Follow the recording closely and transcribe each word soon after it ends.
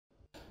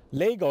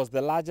Lagos,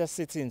 the largest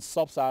city in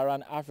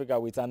sub-Saharan Africa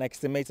with an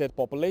estimated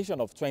population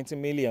of 20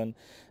 million,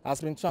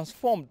 has been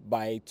transformed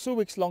by a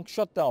 2-week-long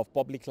shutdown of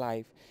public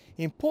life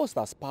imposed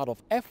as part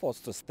of efforts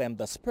to stem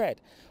the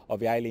spread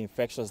of a highly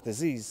infectious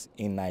disease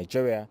in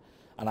Nigeria.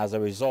 And as a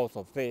result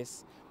of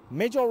this,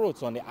 major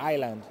roads on the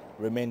island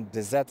remain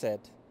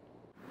deserted.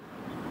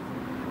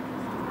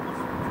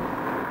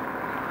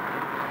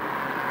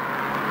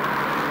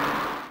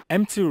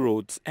 Empty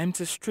roads,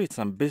 empty streets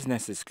and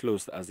businesses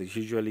closed as the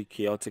usually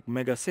chaotic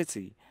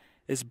megacity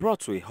is brought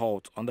to a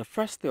halt on the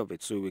first day of a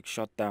 2-week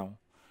shutdown.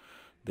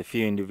 The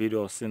few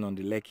individuals seen on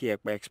the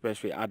Lekki-Ekpe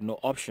Expressway had no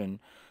option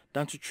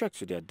than to trek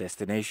to their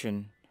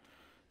destination.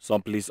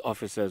 Some police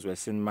officers were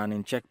seen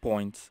manning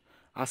checkpoints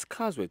as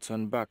cars were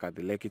turned back at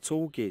the Lekki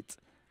toll gate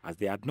as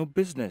they had no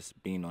business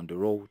being on the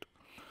road.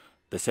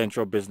 The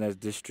central business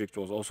district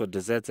was also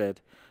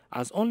deserted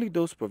as only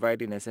those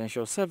providing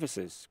essential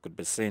services could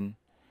be seen.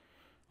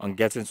 On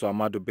getting to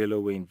Ahmadu Bello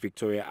Way in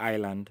Victoria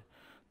Island,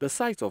 the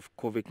site of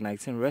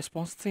Covid-19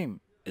 response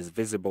team is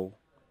visible.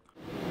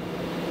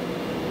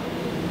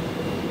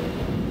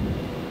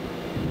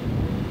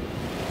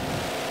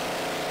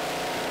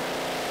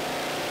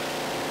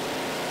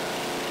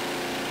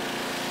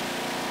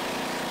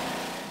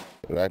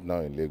 Right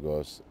now in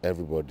Lagos,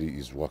 everybody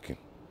is working.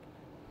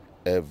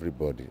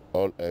 Everybody,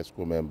 all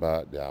EXCO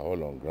members, they are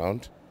all on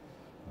ground,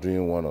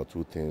 doing one or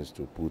two things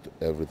to put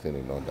everything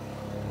in order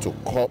to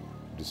curb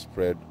the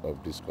spread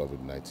of this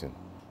COVID-19.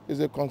 It's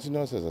a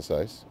continuous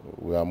exercise.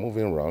 We are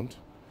moving around.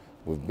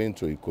 We've been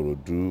to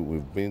Ikorodu,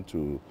 we've been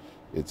to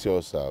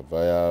Etiosa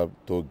via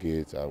toll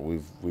gate,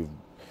 and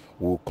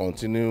we'll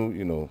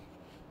continue,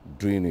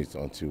 doing it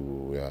until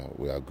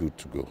we are good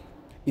to go.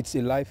 It's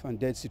a life and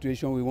death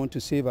situation. We want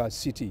to save our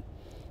city.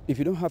 If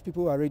you don't have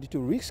people who are ready to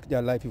risk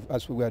their life,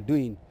 as we are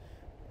doing,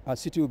 our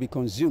city will be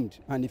consumed,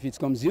 and if it's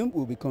consumed,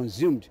 will be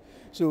consumed.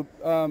 So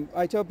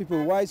I tell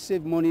people, why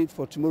save money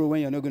for tomorrow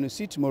when you're not going to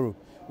see tomorrow?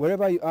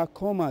 Wherever you are,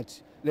 come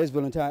out. Let's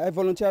volunteer. I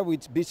volunteer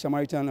with Beach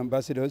Samaritan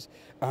Ambassadors.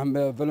 I'm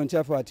a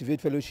volunteer for Activate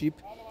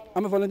Fellowship.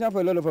 I'm a volunteer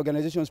for a lot of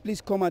organizations. Please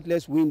come out,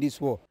 let's win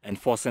this war.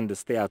 Enforcing the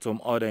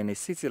stay-at-home order in a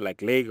city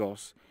like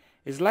Lagos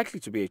is likely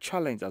to be a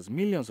challenge as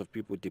millions of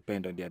people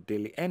depend on their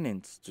daily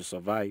earnings to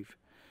survive.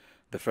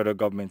 The federal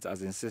government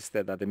has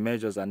insisted that the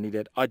measures are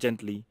needed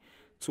urgently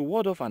to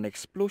ward off an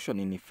explosion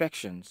in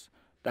infections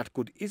that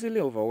could easily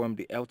overwhelm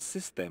the health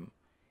system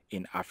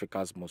in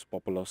Africa's most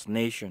populous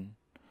nation.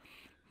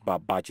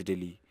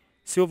 Babajideli,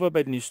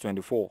 Silverbird News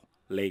 24,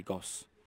 Lagos.